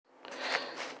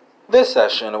This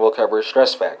session will cover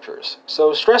stress factors.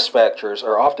 So, stress factors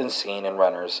are often seen in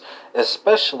runners,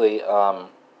 especially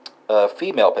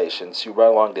female patients who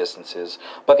run long distances,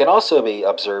 but can also be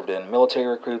observed in military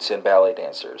recruits and ballet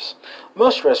dancers.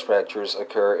 Most stress fractures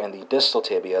occur in the distal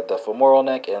tibia, the femoral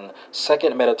neck, and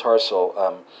second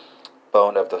metatarsal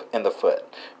bone of the in the foot.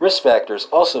 Risk factors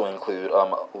also include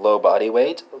low body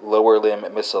weight, lower limb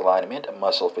misalignment,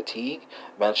 muscle fatigue,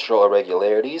 menstrual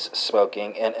irregularities,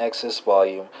 smoking, and excess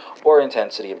volume or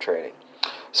intensity of training.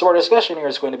 So our discussion here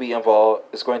is going to be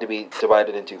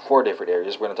divided into four different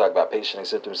areas. We're going to talk about patient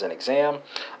symptoms and exam,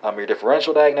 your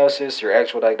differential diagnosis, your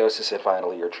actual diagnosis, and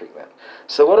finally your treatment.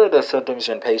 So what are the symptoms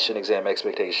and patient exam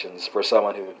expectations for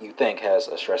someone who you think has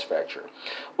a stress fracture?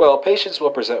 Well, patients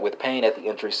will present with pain at the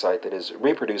injury site that is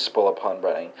reproducible upon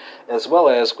running, as well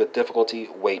as with difficulty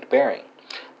weight bearing.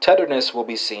 Tenderness will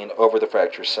be seen over the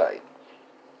fracture site.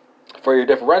 For your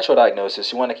differential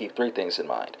diagnosis, you want to keep three things in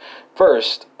mind.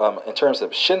 First, in terms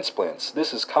of shin splints,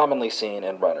 this is commonly seen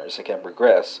in runners and can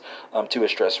progress to a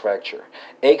stress fracture.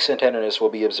 Aches and tenderness will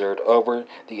be observed over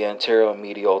the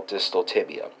anteromedial distal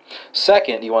tibia.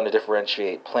 Second, you want to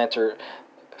differentiate plantar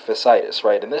fasciitis,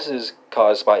 right? And this is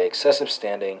caused by excessive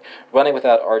standing, running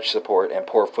without arch support, and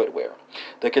poor footwear.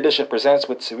 The condition presents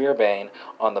with severe pain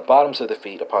on the bottoms of the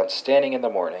feet upon standing in the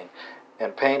morning,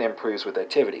 and pain improves with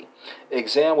activity.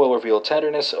 Exam will reveal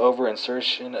tenderness over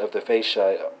insertion of the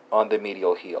fascia on the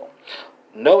medial heel.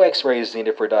 No x-ray is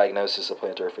needed for diagnosis of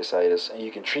plantar fasciitis, and you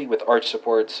can treat with arch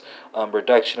supports,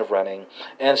 reduction of running,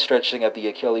 and stretching of the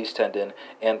Achilles tendon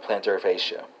and plantar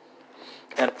fascia.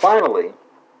 And finally,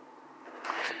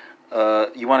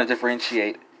 you want to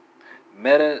differentiate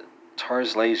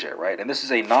metatarsalgia, right? And this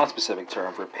is a non-specific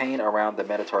term for pain around the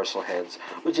metatarsal heads,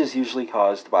 which is usually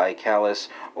caused by callus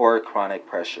or chronic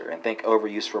pressure. And think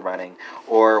overuse for running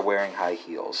or wearing high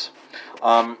heels.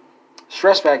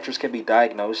 Stress fractures can be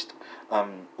diagnosed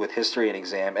with history and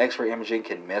exam. X-ray imaging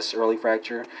can miss early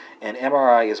fracture, and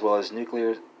MRI as well as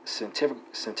nuclear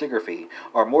scintigraphy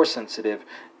are more sensitive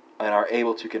and are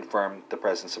able to confirm the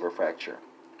presence of a fracture.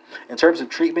 In terms of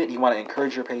treatment, you want to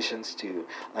encourage your patients to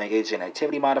engage in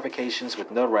activity modifications with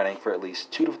no running for at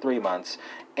least 2 to 3 months,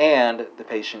 and the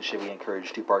patient should be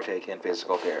encouraged to partake in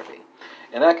physical therapy.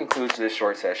 And that concludes this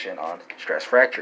short session on stress fractures.